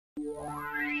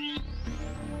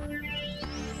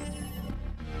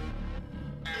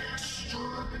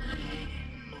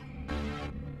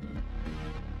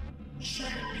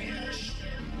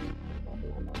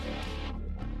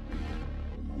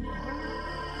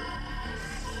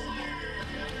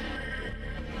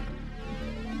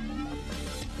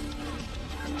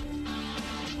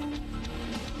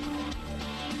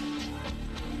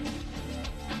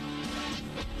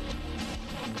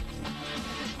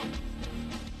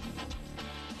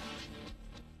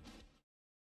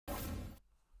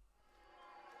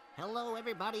Hello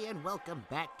everybody and welcome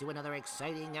back to another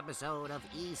exciting episode of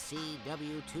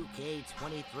ECW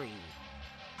 2K23.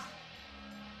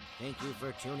 Thank you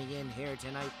for tuning in here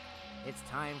tonight. It's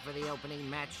time for the opening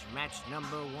match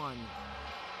number 1.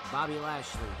 Bobby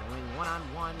Lashley going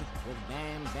one-on-one with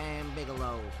Bam Bam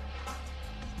Bigelow.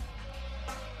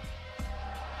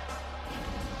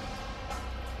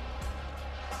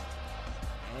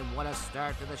 And what a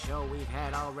start to the show we've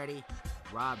had already.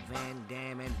 Rob Van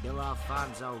Dam and Bill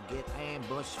Alfonso get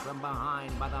ambushed from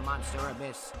behind by the Monster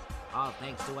Abyss, all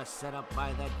thanks to a setup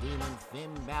by the Demon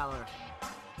Finn Balor.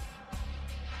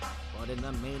 But in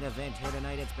the main event here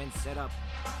tonight, it's been set up.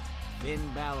 Finn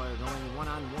Balor going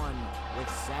one-on-one with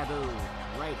Sabu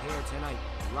right here tonight,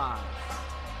 live.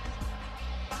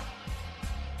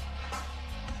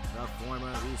 The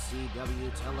former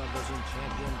ECW television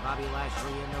champion Bobby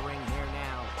Lashley in the ring here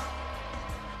now.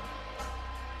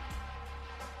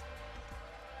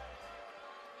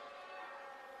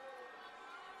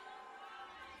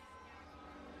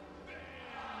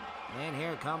 And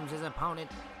here comes his opponent,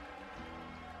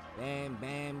 Bam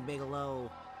Bam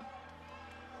Bigelow.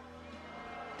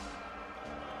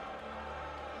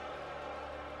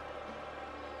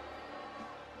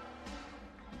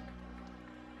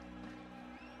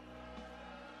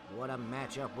 What a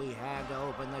matchup we have to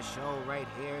open the show right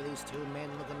here. These two men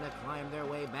looking to climb their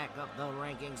way back up the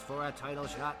rankings for a title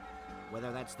shot.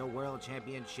 Whether that's the World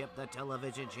Championship, the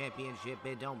Television Championship,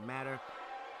 it don't matter.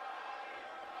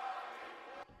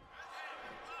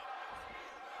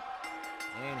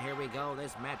 And here we go,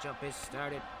 this matchup is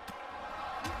started.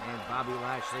 And Bobby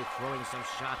Lashley throwing some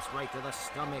shots right to the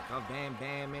stomach of Bam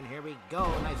Bam. And here we go,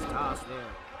 nice toss there.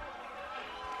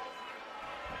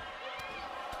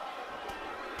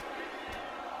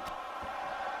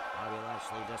 Bobby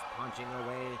Lashley just punching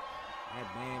away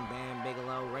at Bam Bam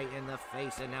Bigelow right in the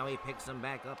face. And now he picks him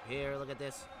back up here, look at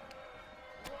this.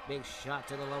 Big shot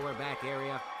to the lower back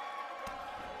area.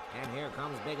 And here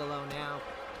comes Bigelow now.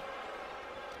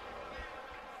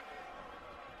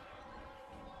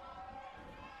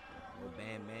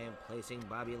 Bam Bam placing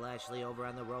Bobby Lashley over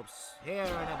on the ropes. Here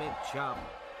and a big chop.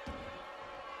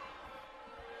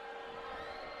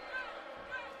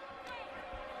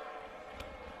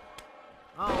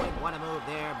 Oh, and what a move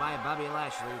there by Bobby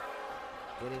Lashley.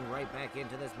 Getting right back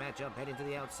into this matchup, heading to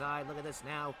the outside. Look at this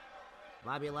now.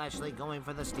 Bobby Lashley going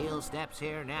for the steel steps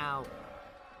here now.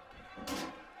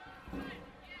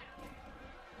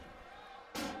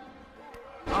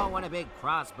 Oh, what a big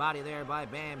crossbody there by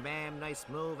Bam Bam. Nice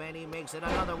move, and he makes it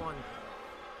another one.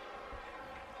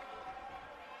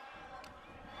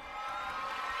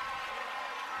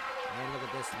 And look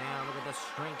at this now. Look at the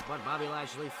strength, but Bobby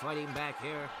Lashley fighting back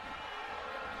here.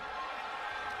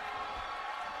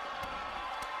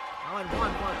 Oh, and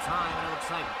one more time, and it looks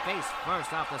like face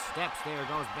first off the steps there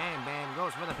goes Bam Bam.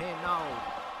 Goes for the pin. No.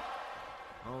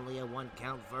 Only a 1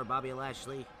 count for Bobby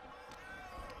Lashley.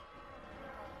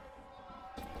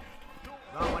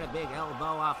 Oh, what a big elbow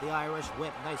off the Irish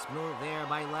whip. Nice move there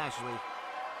by Lashley.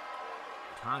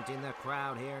 Taunting the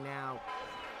crowd here now.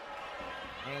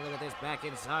 And look at this, back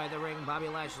inside the ring. Bobby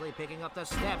Lashley picking up the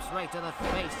steps right to the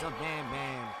face of Bam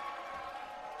Bam.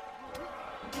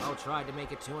 Oh, tried to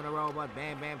make it 2 in a row, but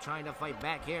Bam Bam trying to fight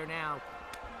back here now.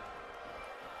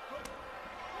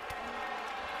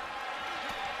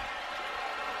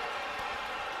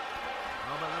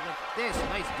 Oh, but look at this.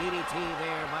 Nice DDT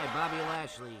there by Bobby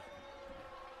Lashley.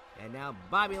 And now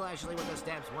Bobby Lashley with the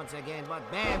steps once again, but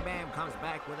Bam Bam comes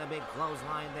back with a big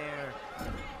clothesline there.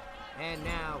 And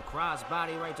now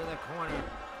crossbody right to the corner.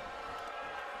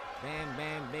 Bam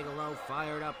Bam Bigelow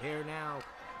fired up here now.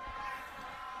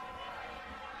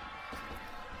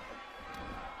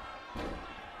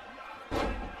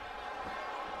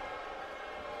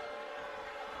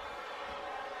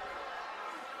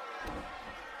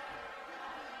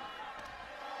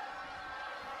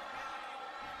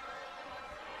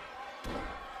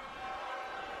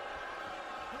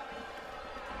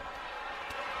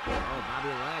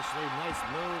 Bobby Lashley, nice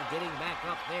move, getting back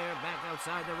up there, back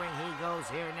outside the ring he goes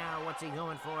here now. What's he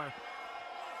going for?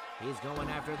 He's going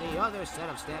after the other set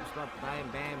of steps, but Bam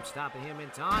Bam stopping him in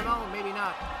time. Oh, maybe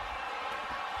not.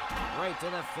 Right to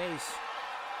the face.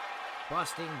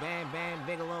 Busting Bam Bam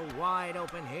Bigelow wide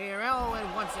open here. Oh,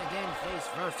 and once again, face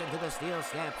first into the steel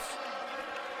steps.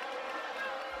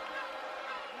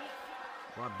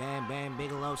 Well, Bam Bam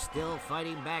Bigelow still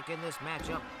fighting back in this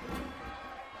matchup.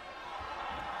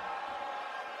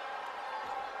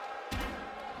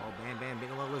 Bam Bam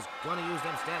Bigelow was going to use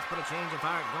them steps, but a change of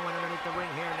heart going underneath the ring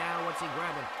here now. What's he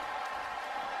grabbing?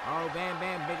 Oh, Bam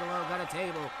Bam Bigelow got a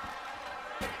table.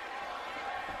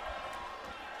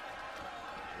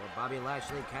 Well, But Bobby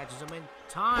Lashley catches him in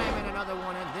time, and another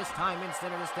one, and this time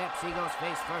instead of the steps, he goes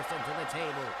face first into the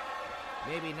table.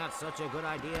 Maybe not such a good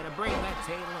idea to bring that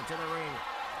table into the ring.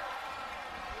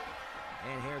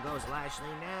 And here goes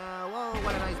Lashley now. Whoa,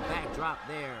 what a nice backdrop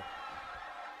there.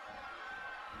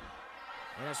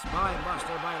 And a spine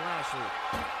buster by Lashley.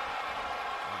 And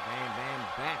Bam Bam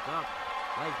back up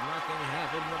like nothing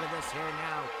happened. Look at this here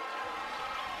now.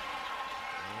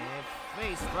 And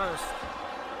face first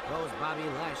goes Bobby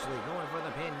Lashley. Going for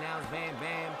the pin now is Bam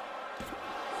Bam.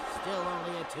 Still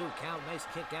only a 2 count. Nice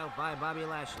kick out by Bobby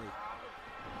Lashley.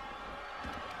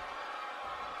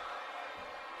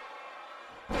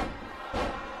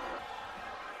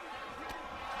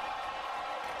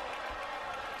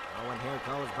 Here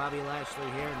goes Bobby Lashley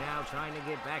here now, trying to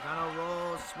get back on a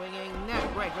roll, swinging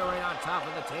neck breaker right on top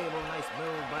of the table. Nice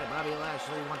move by Bobby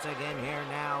Lashley once again here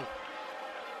now.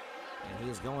 And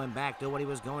he's going back to what he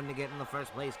was going to get in the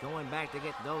first place, going back to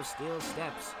get those steel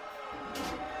steps.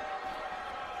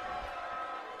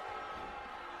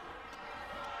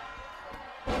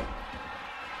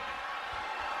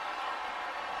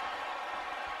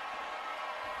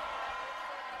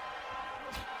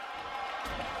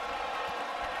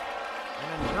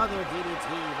 Another DDT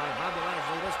by Bobby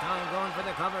Lashley, this time going for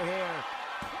the cover here.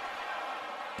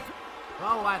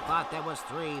 Oh, I thought that was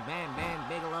 3. Bam Bam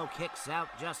Bigelow kicks out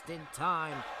just in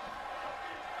time.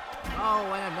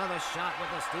 Oh, and another shot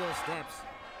with the steel steps.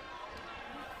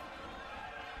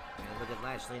 And look at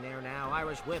Lashley there now.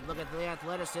 Irish whip, look at the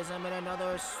athleticism, and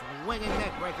another swinging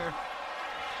neck breaker.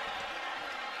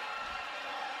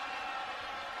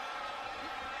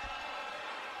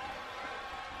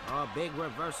 Oh, big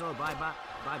reversal by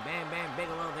Bam Bam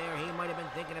Bigelow there. He might have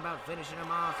been thinking about finishing him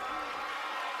off.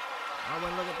 Oh,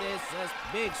 and look at this. That's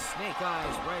big snake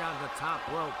eyes right on the top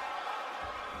rope.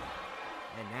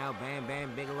 And now Bam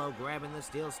Bam Bigelow grabbing the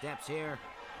steel steps here.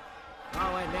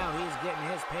 Oh, and now he's getting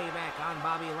his payback on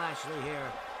Bobby Lashley here.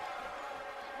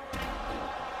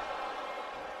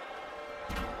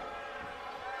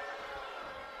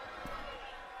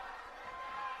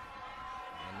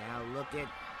 And now look at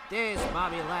this,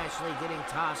 Bobby Lashley getting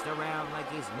tossed around like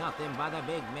he's nothing by the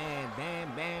big man,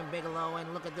 Bam Bam Bigelow,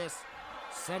 and look at this,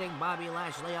 setting Bobby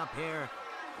Lashley up here.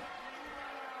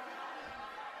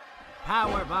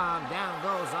 Powerbomb, down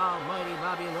goes almighty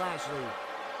Bobby Lashley.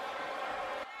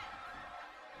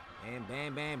 And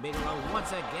Bam Bam Bigelow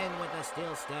once again with the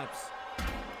steel steps.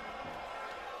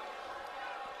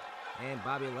 And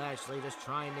Bobby Lashley just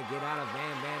trying to get out of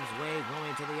Bam Bam's way,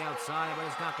 going to the outside, but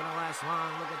it's not going to last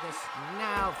long. Look at this.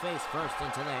 Now face first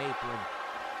into the apron.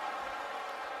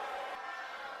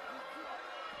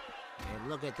 And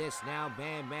look at this now.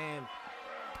 Bam Bam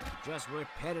just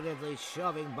repetitively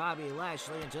shoving Bobby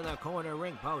Lashley into the corner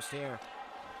ring post here.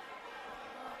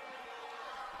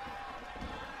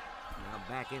 Now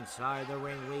back inside the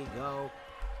ring we go.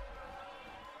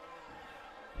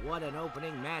 What an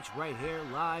opening match right here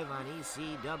live on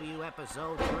ECW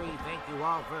episode 3. Thank you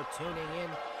all for tuning in.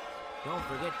 Don't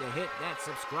forget to hit that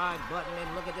subscribe button.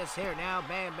 And look at this here now.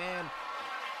 Bam Bam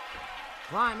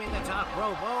climbing the top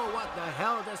rope. Oh, what the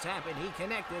hell just happened? He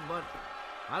connected, but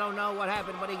I don't know what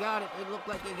happened, but he got it. It looked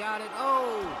like he got it.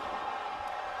 Oh!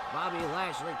 Bobby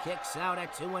Lashley kicks out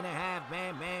at 2.5.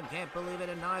 Bam Bam can't believe it,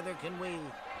 and neither can we.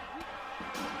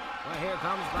 Well, here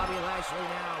comes Bobby Lashley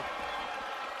now.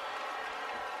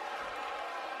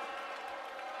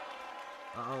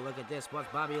 Uh-oh, look at this. What's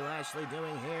Bobby Lashley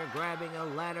doing here? Grabbing a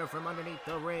ladder from underneath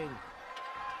the ring.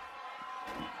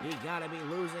 He gotta be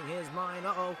losing his mind.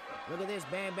 Uh-oh. Look at this.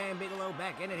 Bam Bam Bigelow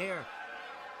back in it here.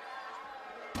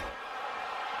 Well,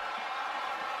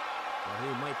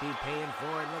 he might be paying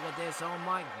for it. Look at this. Oh,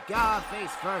 my God.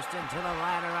 Face first into the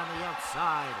ladder on the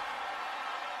outside.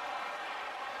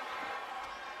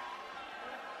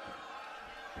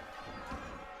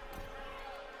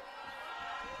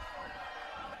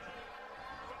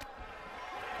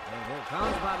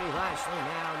 Comes Bobby Lashley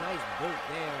now. Nice boot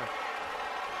there.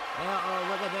 Uh-oh,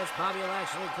 look at this. Bobby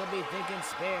Lashley could be thinking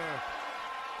spare.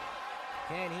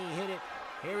 Can he hit it?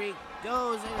 Here he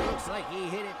goes, and it looks like he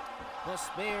hit it. The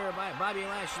spare by Bobby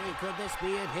Lashley. Could this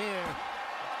be it here?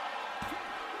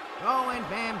 Oh, and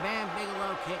Bam Bam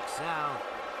Bigelow kicks out.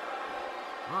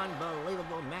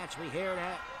 Unbelievable match. We're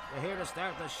here to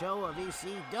start the show of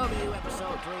ECW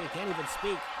episode 3. Can't even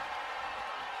speak.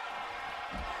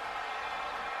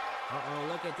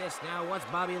 Uh-oh, look at this now. What's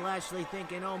Bobby Lashley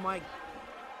thinking? Oh, my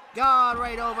God,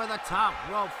 right over the top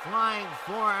rope. Flying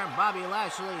forearm, Bobby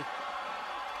Lashley.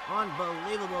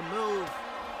 Unbelievable move.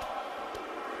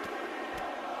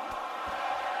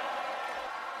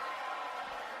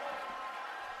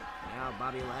 Now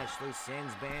Bobby Lashley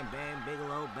sends Bam Bam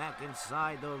Bigelow back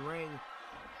inside the ring.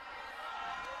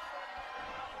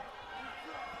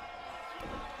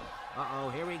 Uh-oh,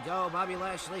 here we go. Bobby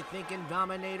Lashley thinking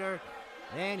Dominator,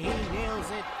 and he nails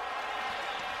it.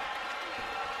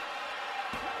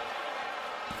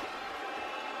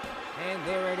 And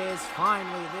there it is.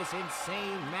 Finally, this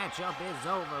insane matchup is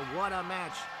over. What a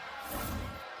match.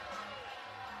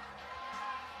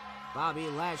 Bobby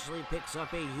Lashley picks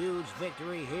up a huge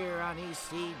victory here on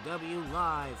ECW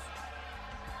Live.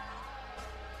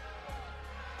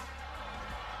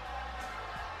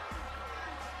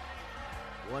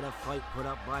 What a fight put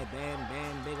up by Bam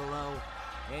Bam Bigelow.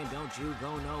 And don't you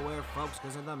go nowhere, folks,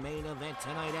 because of the main event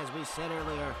tonight, as we said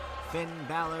earlier, Finn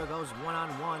Balor goes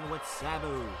one-on-one with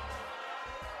Sabu.